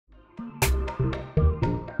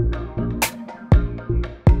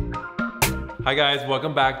Hi guys,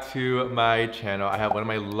 welcome back to my channel. I have one of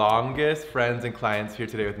my longest friends and clients here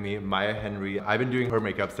today with me, Maya Henry. I've been doing her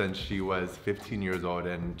makeup since she was 15 years old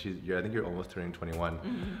and I think you're almost turning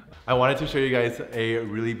 21. I wanted to show you guys a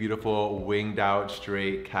really beautiful winged out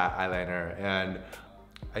straight cat eyeliner, and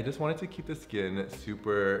I just wanted to keep the skin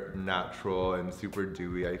super natural and super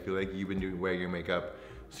dewy. I feel like you've been wearing your makeup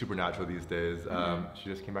super natural these days. She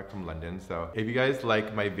just came back from London, so if you guys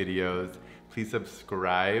like my videos, please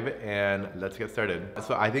subscribe and let's get started.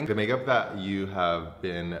 So I think the makeup that you have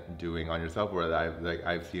been doing on yourself, or that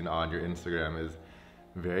I've seen on your Instagram, is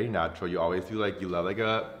very natural. You always do you love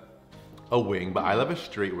a wing, but I love a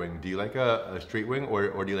straight wing. Do you like a straight wing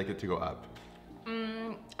or do you like it to go up?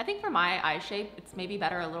 I think for my eye shape, it's maybe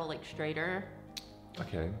better a little straighter.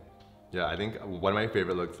 Okay. Yeah, I think one of my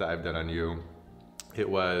favorite looks that I've done on you, it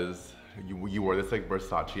was, you wore this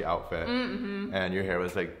Versace outfit and your hair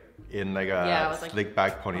was in a slick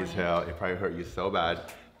back ponytail. It probably hurt you so bad.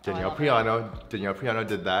 Danielle Priano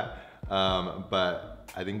did that. But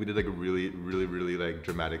I think we did a really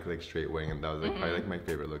dramatic draight wing, and that was probably my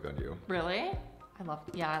favorite look on you. Really? I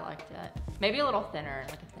liked it. Maybe a little thinner,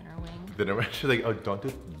 like a thinner wing. Thinner wing? She's like, oh, don't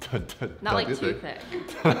Not too thick.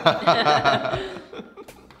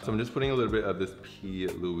 So I'm just putting a little bit of this P.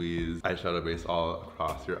 Louise eyeshadow base all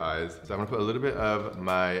across your eyes. So I'm gonna put a little bit of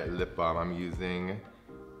my lip balm. I'm using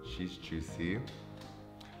She's Juicy.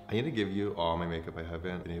 I need to give you all my makeup. I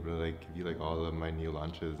haven't been able to give you all of my new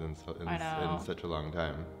launches in such a long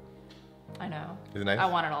time. I know. Is it nice? I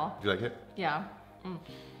want it all. Do you like it? Yeah.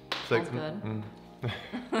 Smells good.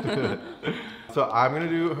 So I'm gonna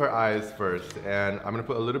do her eyes first, and I'm gonna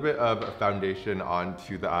put a little bit of foundation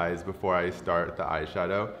onto the eyes before I start the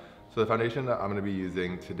eyeshadow. So the foundation that I'm gonna be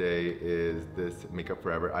using today is this Makeup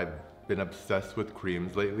Forever. I've been obsessed with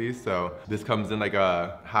creams lately, so this comes in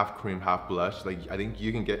a half cream, half blush. I think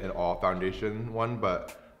you can get an all foundation one,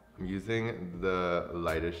 but I'm using the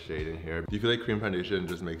lightest shade in here. Do you feel like cream foundation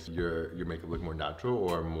just makes your makeup look more natural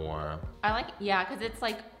or more? Yeah, because it's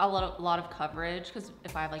a lot of coverage, because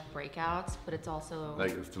if I have breakouts, but it's also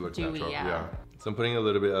it still looks dewy, natural. Yeah. So I'm putting a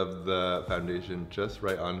little bit of the foundation just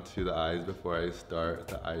right onto the eyes before I start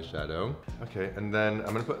the eyeshadow. Okay, and then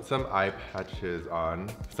I'm gonna put some eye patches on.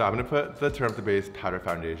 So I'm gonna put the Turn Up the Base powder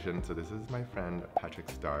foundation. So this is my friend Patrick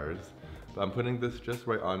Starr's. But I'm putting this just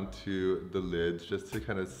right onto the lids just to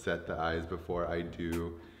kind of set the eyes before I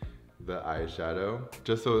do the eyeshadow.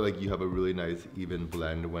 Just so you have a really nice even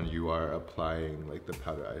blend when you are applying the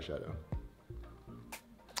powder eyeshadow.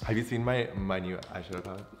 Have you seen my new eyeshadow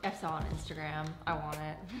palette? I saw on Instagram. I want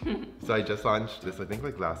it. So I just launched this I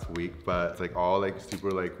think last week, but it's all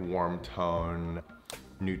super warm tone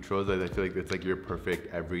neutrals. I feel like it's your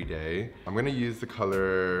perfect everyday. I'm gonna use the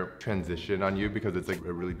color Transition on you because it's a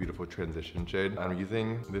really beautiful transition shade. I'm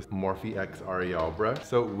using this Morphe X Ariel brush.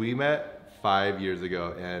 So we met 5 years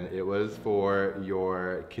ago and it was for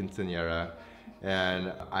your quinceañera.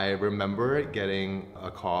 And I remember getting a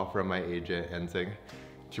call from my agent and saying,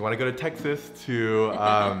 do you want to go to Texas to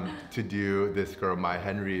do this girl, Maya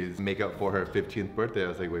Henry's makeup for her 15th birthday? I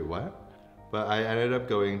was like, wait, what? But I ended up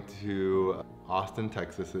going to Austin,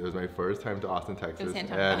 Texas. It was my first time to Austin, Texas.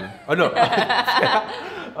 And oh no!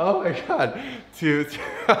 Oh my God! To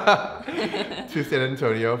San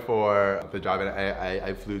Antonio for the job, and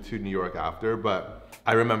I flew to New York after. But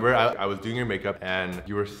I remember I was doing your makeup, and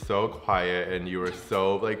you were so quiet, and you were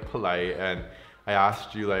so polite, and I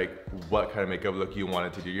asked you what kind of makeup look you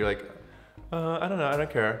wanted to do. You're like, I don't know, I don't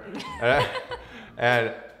care.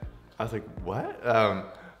 And I was like, what?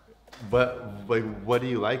 But what do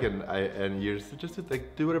you like? And you're just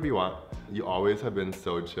do whatever you want. You always have been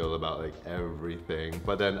so chill about everything.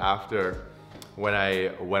 But then after, when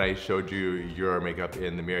I showed you your makeup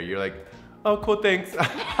in the mirror, you're like, oh cool, thanks.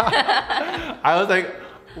 I was like,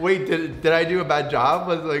 wait, did I do a bad job?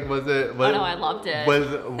 Was it? Oh no, I loved it.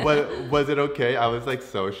 Was it okay? I was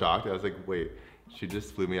so shocked. I was like, wait, she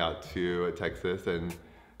just flew me out to Texas and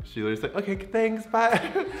she was like, okay, thanks, bye.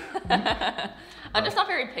 I'm just not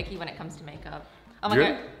very picky when it comes to makeup.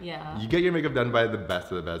 Yeah. You get your makeup done by the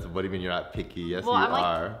best of the best. What do you mean you're not picky? Yes, you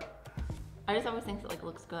are. I just always think that it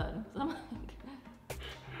looks good. So I'm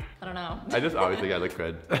I don't know. I just always think I look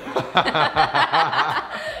good.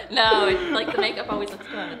 No, the makeup always looks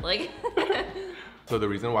good. So the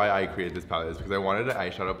reason why I created this palette is because I wanted an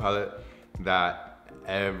eyeshadow palette that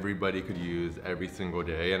everybody could use every single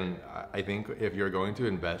day. And I think if you're going to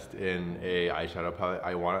invest in a eyeshadow palette,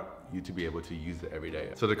 I want you to be able to use it every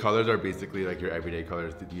day. So the colors are basically your everyday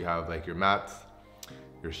colors. You have your mattes,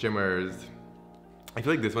 your shimmers. I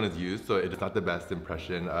feel like this one is used, so it's not the best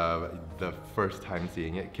impression of the first time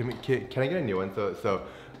seeing it. Can I get a new one? So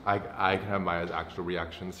I can have Maya's actual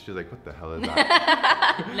reactions. She's like, what the hell is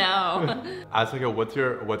that? No. Ask like, what's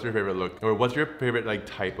your favorite look, or what's your favorite like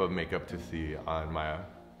type of makeup to see on Maya?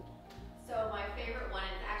 So my favorite one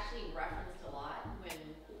is actually referenced a lot when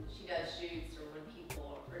she does shoots or when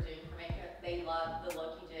people are doing her makeup. They love the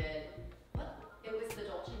look you did. What? It was the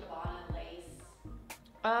Dolce & Gabbana lace.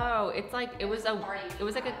 Oh, it's like it was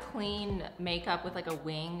like a clean makeup with like a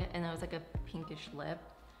wing, and it was like a pinkish lip.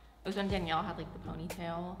 It was when Danielle had like the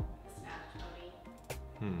ponytail. Snatch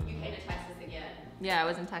pony. You came to Texas again. Yeah, I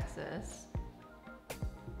was in Texas.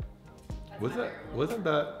 Wasn't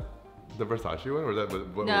that the Versace one, or was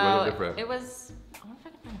it different? It was. I wonder if I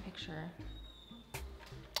can find a picture.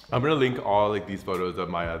 I'm gonna link all like these photos of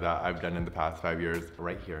Maya that I've done in the past 5 years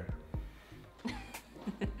right here.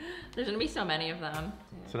 There's gonna be so many of them.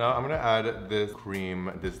 So now I'm gonna add this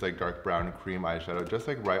cream, this like dark brown cream eyeshadow, just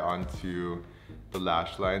like right onto the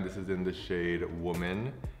lash line. This is in the shade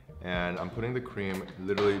Woman. And I'm putting the cream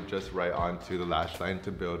literally just right onto the lash line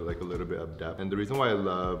to build like a little bit of depth. And the reason why I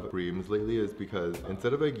love creams lately is because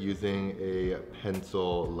instead of like using a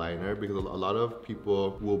pencil liner, because a lot of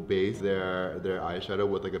people will base their eyeshadow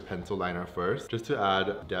with like a pencil liner first, just to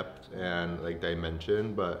add depth and like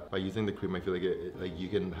dimension. But by using the cream, I feel like like you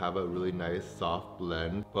can have a really nice soft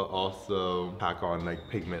blend, but also pack on like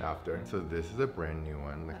pigment after. So this is a brand new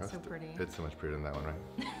one. Like, that's so pretty. It's so much prettier than that one,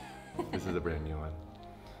 right? This is a brand new one.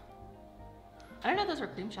 I didn't know those were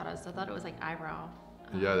cream shadows, so I thought it was like eyebrow.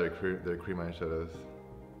 Yeah, they're cream eyeshadows.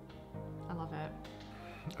 I love it.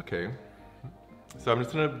 Okay. So I'm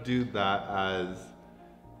just gonna do that as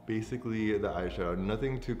basically the eyeshadow.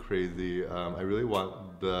 Nothing too crazy. I really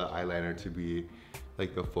want the eyeliner to be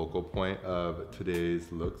like the focal point of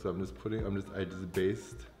today's look. So I just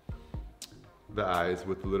based the eyes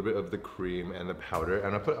with a little bit of the cream and the powder,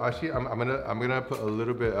 and I'm gonna put a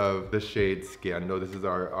little bit of the shade Scandal. This is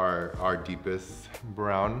our deepest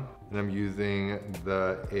brown, and I'm using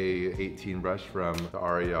the A18 brush from the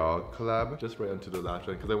L'Oreal collab just right onto the lash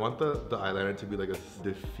line, because I want the eyeliner to be like a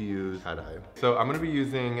diffused cat eye. So I'm gonna be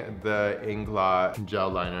using the Inglot gel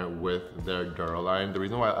liner with their Duraline. The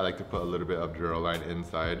reason why I like to put a little bit of Duraline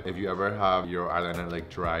inside, if you ever have your eyeliner like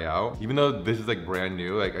dry out, even though this is like brand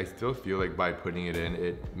new, like I still feel like by putting it in,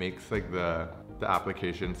 it makes like the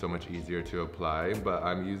application so much easier to apply. But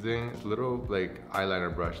I'm using this little like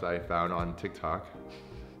eyeliner brush that I found on TikTok,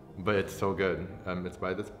 but it's so good. It's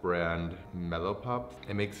by this brand Mellow Pop.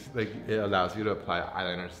 It allows you to apply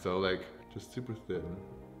eyeliner so like just super thin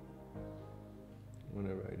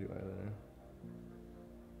whenever I do eyeliner.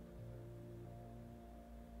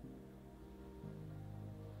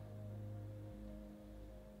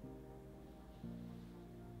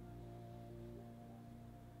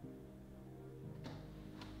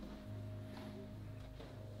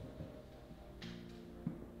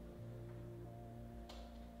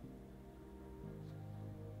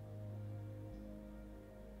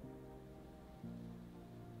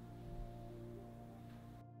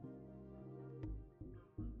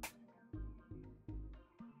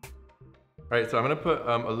 All right, so I'm gonna put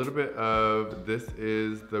a little bit of, this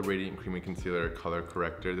is the Radiant Creamy Concealer Color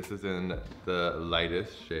Corrector. This is in the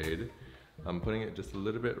lightest shade. I'm putting it just a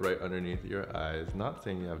little bit right underneath your eyes. Not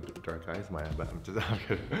saying you have dark eyes, Maya, but I'm kidding.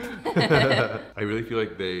 I really feel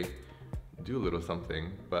like they do a little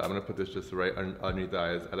something, but I'm gonna put this just right underneath the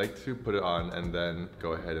eyes. I like to put it on and then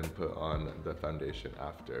go ahead and put on the foundation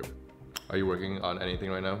after. Are you working on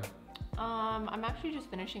anything right now? I'm actually just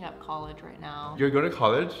finishing up college right now. You're going to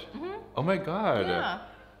college? Mm-hmm. Oh my God. Yeah.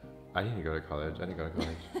 I need to go to college. I need to go to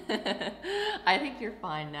college. I think you're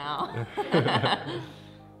fine now.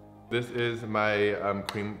 This is my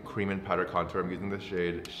cream and powder contour. I'm using the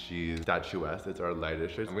shade Statuesque. It's our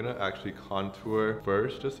lightest shade. I'm gonna actually contour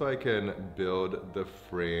first, just so I can build the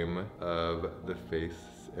frame of the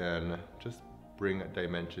face and just bring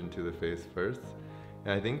dimension to the face first.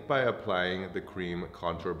 And I think by applying the cream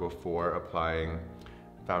contour before applying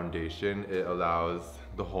foundation, it allows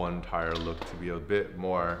the whole entire look to be a bit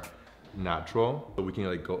more natural. So we can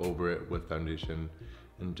like go over it with foundation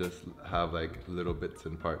and just have like little bits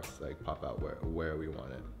and parts like pop out where we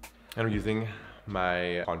want it. And I'm using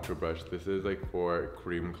my contour brush. This is like for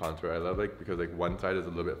cream contour. I love like, because like one side is a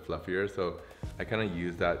little bit fluffier, so I kind of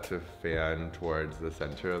use that to fan towards the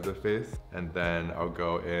center of the face. And then I'll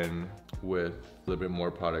go in with a little bit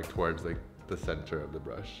more product towards like the center of the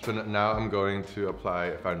brush. So now I'm going to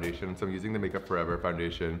apply foundation. So I'm using the Makeup Forever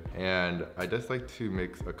foundation, and I just like to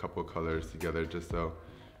mix a couple colors together just so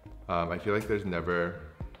I feel like there's never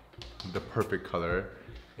the perfect color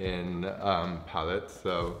in palettes.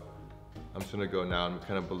 So I'm just gonna go now and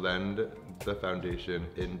kind of blend the foundation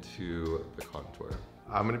into the contour.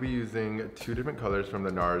 I'm gonna be using two different colors from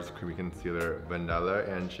the NARS Creamy Concealer, Vanilla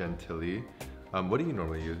and Chantilly. What do you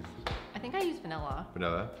normally use? I think I use vanilla.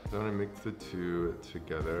 Vanilla. So I'm gonna mix the two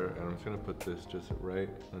together, and I'm just gonna put this just right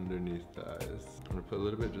underneath the eyes. I'm gonna put a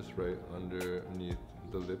little bit just right underneath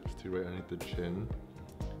the lips to right underneath the chin,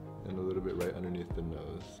 and a little bit right underneath the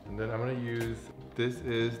nose. And then I'm gonna use, this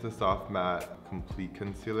is the Soft Matte Complete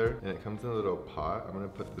Concealer, and it comes in a little pot. I'm gonna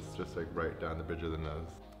put this just like right down the bridge of the nose.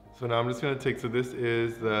 So now I'm just gonna take, so this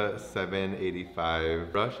is the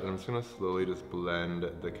 785 brush, and I'm just gonna slowly just blend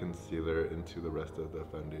the concealer into the rest of the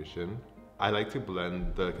foundation. I like to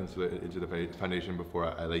blend the concealer into the foundation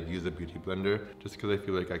before I like use a beauty blender, just because I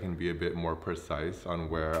feel like I can be a bit more precise on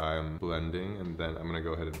where I'm blending, and then I'm gonna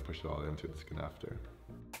go ahead and push it all into the skin after.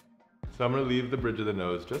 So I'm gonna leave the bridge of the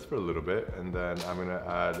nose just for a little bit, and then I'm gonna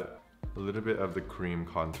add a little bit of the cream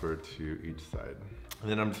contour to each side. And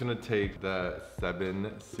then I'm just gonna take the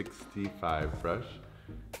 765 brush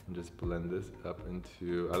and just blend this up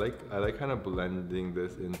into, I like kind of blending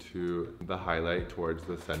this into the highlight towards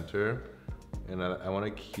the center. And I wanna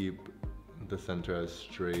keep the center as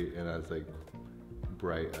straight and as like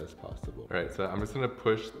bright as possible. All right, so I'm just gonna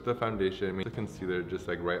push the foundation, make the concealer just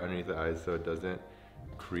like right underneath the eyes so it doesn't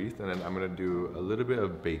crease. And then I'm gonna do a little bit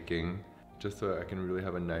of baking just so I can really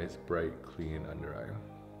have a nice, bright, clean under eye.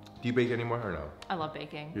 Do you bake anymore or no? I love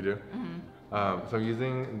baking. You do? Mm-hmm. So I'm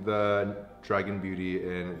using the Dragon Beauty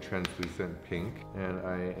in Translucent Pink, and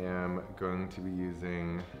I am going to be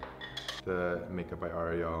using the Makeup by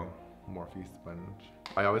Ariel Morphe sponge.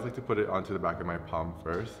 I always like to put it onto the back of my palm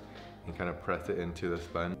first and kind of press it into the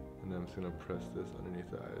sponge. And then I'm just gonna press this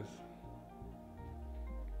underneath the eyes.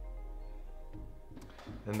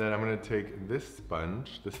 And then I'm gonna take this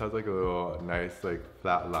sponge. This has like a little nice like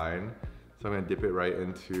flat line. So I'm gonna dip it right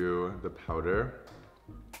into the powder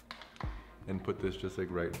and put this just like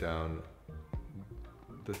right down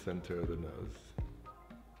the center of the nose.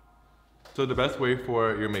 So the best way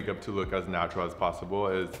for your makeup to look as natural as possible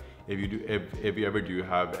is if you ever do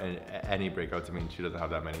have any breakouts, I mean she doesn't have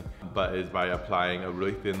that many, but is by applying a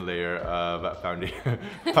really thin layer of foundation,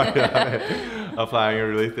 applying a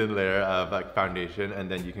really thin layer of like foundation, and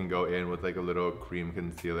then you can go in with like a little cream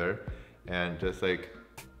concealer and just like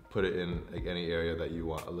put it in like any area that you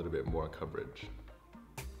want a little bit more coverage.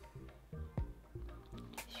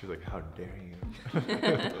 She's like, how dare you?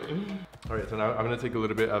 All right, so now I'm gonna take a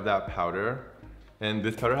little bit of that powder, and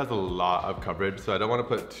this powder has a lot of coverage, so I don't wanna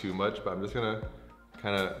put too much, but I'm just gonna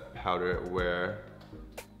kind of powder it where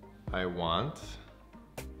I want.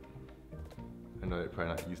 I know you're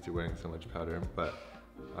probably not used to wearing so much powder, but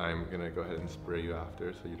I'm gonna go ahead and spray you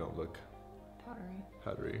after so you don't look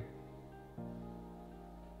powdery.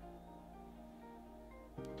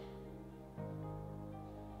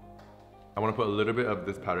 I want to put a little bit of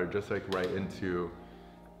this powder just like right into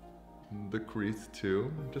the crease too,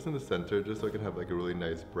 just in the center, just so I can have like a really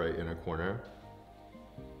nice bright inner corner.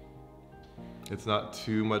 It's not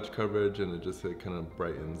too much coverage, and it just like, kind of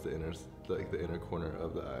brightens the inner corner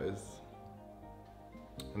of the eyes.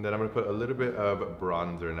 And then I'm gonna put a little bit of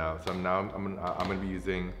bronzer now. So I'm gonna be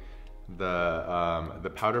using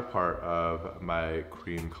the powder part of my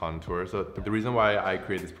cream contour. So the reason why I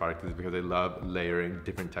create this product is because I love layering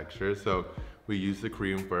different textures. So we use the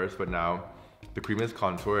cream first, but now the cream is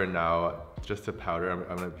contour, and now just to powder, I'm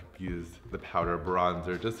gonna use the powder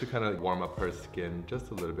bronzer just to kind of warm up her skin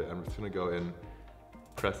just a little bit. I'm just gonna go in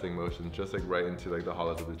pressing motions just like right into like the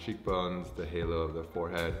hollows of the cheekbones, the halo of the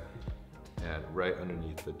forehead, and right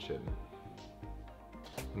underneath the chin.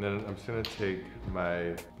 And then I'm just gonna take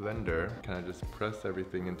my blender, kind of just press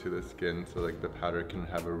everything into the skin so like the powder can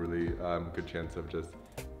have a really good chance of just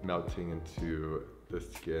melting into the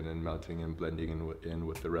skin and melting and blending in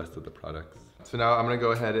with the rest of the products. So now I'm gonna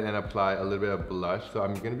go ahead and apply a little bit of blush. So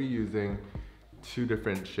I'm gonna be using two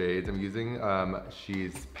different shades. I'm using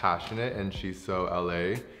She's Passionate and She's So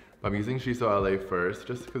LA. I'm using She's So LA first,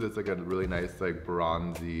 just because it's like a really nice like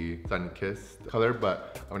bronzy sun-kissed color,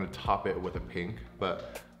 but I'm gonna top it with a pink.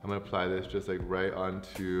 But I'm gonna apply this just like right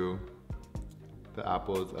onto the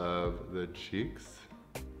apples of the cheeks.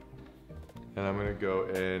 And I'm gonna go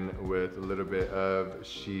in with a little bit of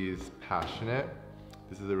She's Passionate.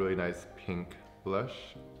 This is a really nice pink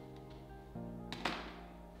blush.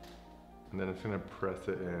 And then I'm just gonna press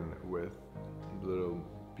it in with a little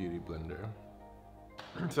beauty blender.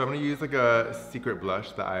 So I'm gonna use like a secret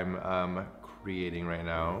blush that I'm creating right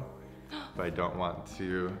now, but I don't want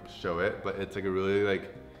to show it. But it's like a really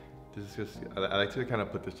like, this is just, I like to kind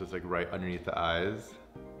of put this just like right underneath the eyes.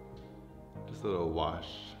 Just a little wash.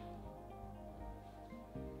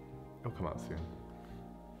 It'll come out soon.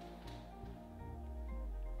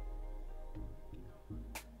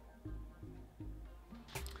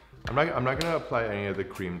 I'm not gonna apply any of the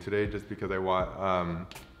cream today just because I want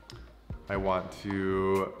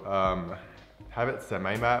to have it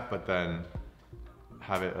semi-matte, but then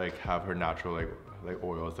have it like have her natural like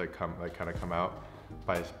oils kind of come out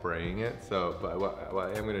by spraying it. So, but what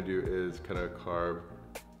I am gonna do is kind of carve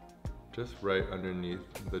just right underneath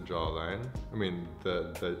the jawline. I mean,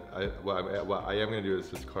 what I am gonna do is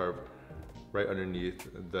just carve right underneath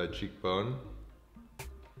the cheekbone,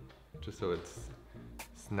 just so it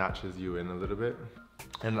snatches you in a little bit.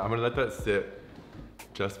 And I'm gonna let that sit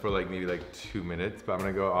just for like maybe like 2 minutes, but I'm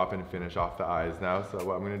gonna go off and finish off the eyes now. So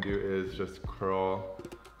what I'm gonna do is just curl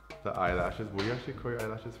the eyelashes. Will you actually curl your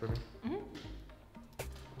eyelashes for me? Mm-hmm.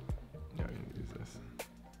 Yeah, I'm gonna use this.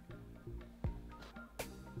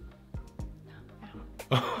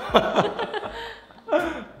 That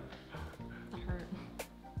hurt.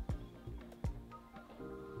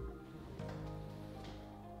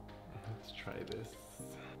 Let's try this.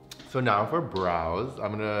 So now for brows,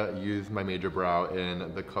 I'm gonna use my major brow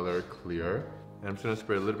in the color Clear. And I'm just gonna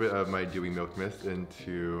spray a little bit of my Dewy Milk Mist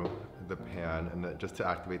into the pan, and then just to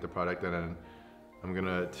activate the product. And then I'm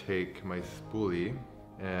gonna take my spoolie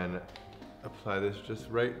and apply this just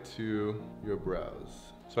right to your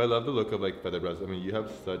brows. So I love the look of like feather brows. I mean, you have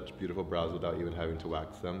such beautiful brows without even having to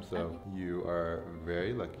wax them. So you are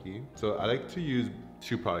very lucky. So I like to use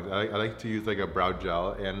 2 products. I like to use like a brow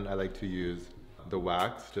gel, and I like to use the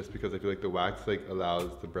wax, just because I feel like the wax like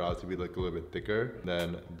allows the brows to be like a little bit thicker.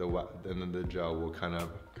 Then the gel will kind of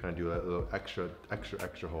do a little extra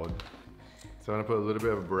hold. So I'm gonna put a little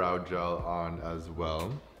bit of brow gel on as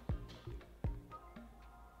well.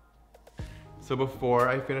 So before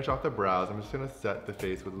I finish off the brows, I'm just gonna set the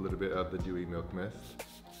face with a little bit of the Dewy Milk Mist.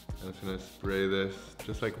 I'm just gonna spray this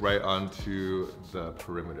just like right onto the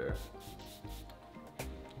perimeter.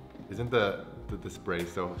 Isn't the spray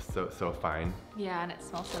so fine? Yeah, and it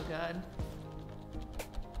smells so good.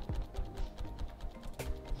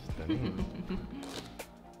 Stunning.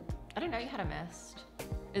 I didn't know you had a mist.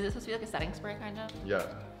 Is it supposed to be like a setting spray kind of? Yeah.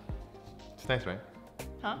 It's nice, right?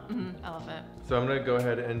 Huh? Mm-hmm. I love it. So I'm gonna go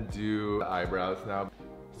ahead and do the eyebrows now.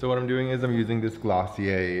 So what I'm doing is I'm using this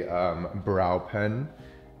Glossier brow pen,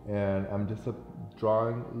 and I'm just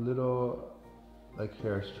drawing little like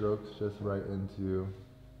hair strokes just right into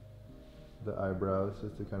the eyebrows,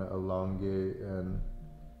 just to kind of elongate and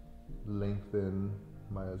lengthen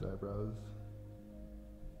Maya's eyebrows.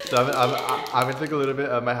 So I'm gonna take a little bit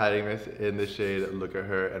of my hiding mist in the shade Look at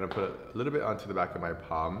Her, and I'll put a little bit onto the back of my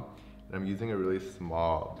palm. And I'm using a really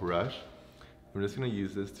small brush. I'm just gonna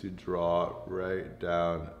use this to draw right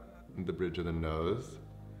down the bridge of the nose,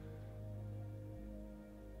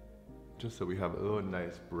 just so we have a little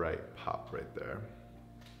nice bright pop right there.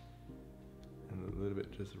 And a little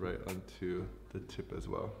bit just right onto the tip as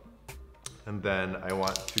well. And then I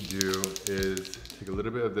want to do is take a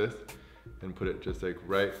little bit of this and put it just like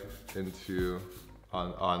right into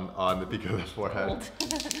on the peak of the forehead.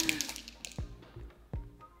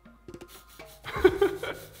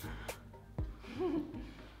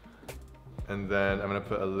 And then I'm gonna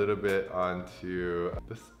put a little bit onto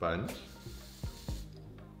the sponge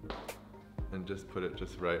and just put it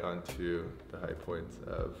just right onto the high points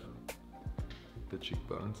of the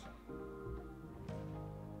cheekbones.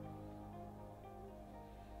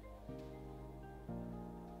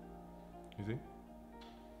 You see?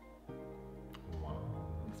 Wow.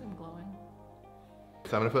 Looks I'm glowing.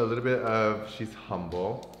 So I'm gonna put a little bit of She's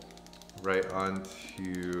Humble right onto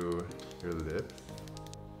your lips.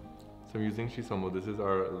 So I'm using She's Humble. This is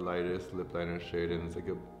our lightest lip liner shade, and it's like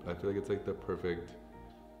I feel like it's like the perfect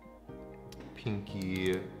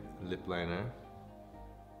pinky lip liner.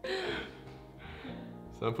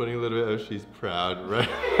 So I'm putting a little bit of She's Proud right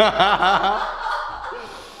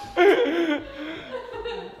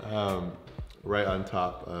right on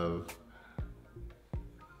top of.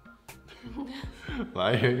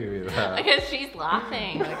 Why are you giving me that? Because she's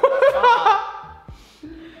laughing. Like, stop.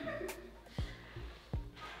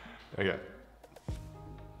 Okay.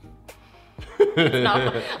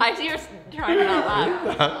 Not, I see you're trying to not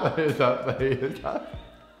laugh. It's not funny. It's not.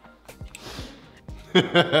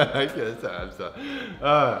 I can't stop. I'm sorry.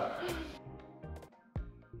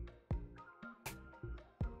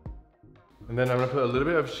 And then I'm gonna put a little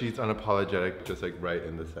bit of She's Unapologetic just like right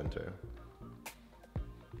in the center.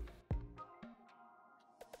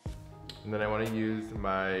 And then I want to use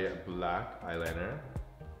my black eyeliner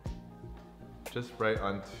just right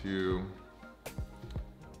onto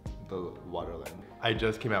the waterline. I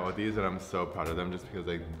just came out with these and I'm so proud of them just because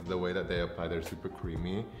like the way that they apply, they're super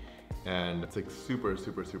creamy and it's like super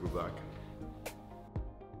black.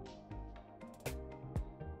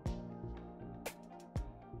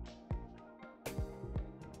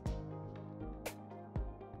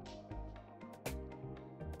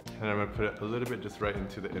 put it a little bit just right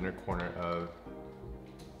into the inner corner of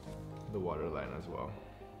the waterline as well.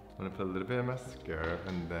 I'm gonna put a little bit of mascara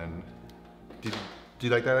and then, do you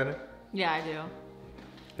like that eyeliner? Yeah, I do.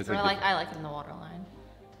 It's I like it in the waterline.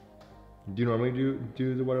 Do you normally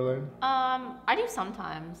do the waterline? I do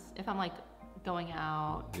sometimes if I'm like going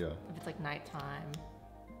out. Yeah. If it's like nighttime.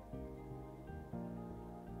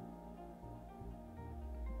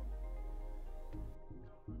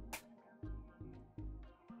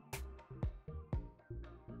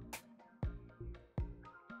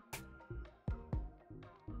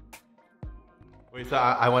 Wait, so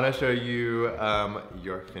I want to show you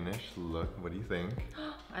your finished look. What do you think?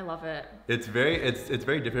 I love it. It's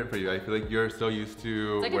very different for you. I feel like you're so used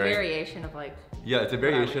to It's like wearing, a variation of like. yeah, it's a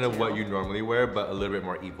variation of what do. you normally wear, but a little bit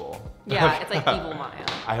more evil. Yeah, it's like evil Maya.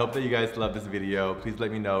 I hope that you guys love this video. Please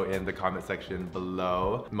let me know in the comment section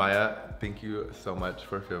below. Maya, thank you so much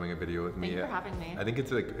for filming a video with me. Thank you for having me. I think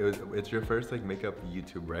it's like it's your first like makeup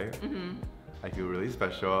YouTube, right? Mm-hmm. I feel really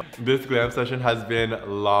special. This glam session has been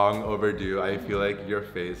long overdue. I feel like your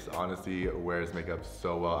face honestly wears makeup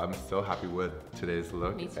so well. I'm so happy with today's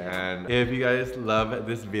look. Me too. And if you guys love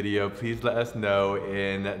this video, please let us know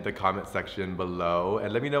in the comment section below.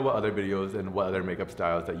 And let me know what other videos and what other makeup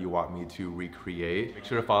styles that you want me to recreate. Make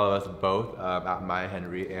sure to follow us both at Maya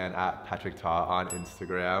Henry and at Patrick Ta on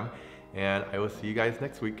Instagram. And I will see you guys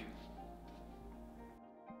next week.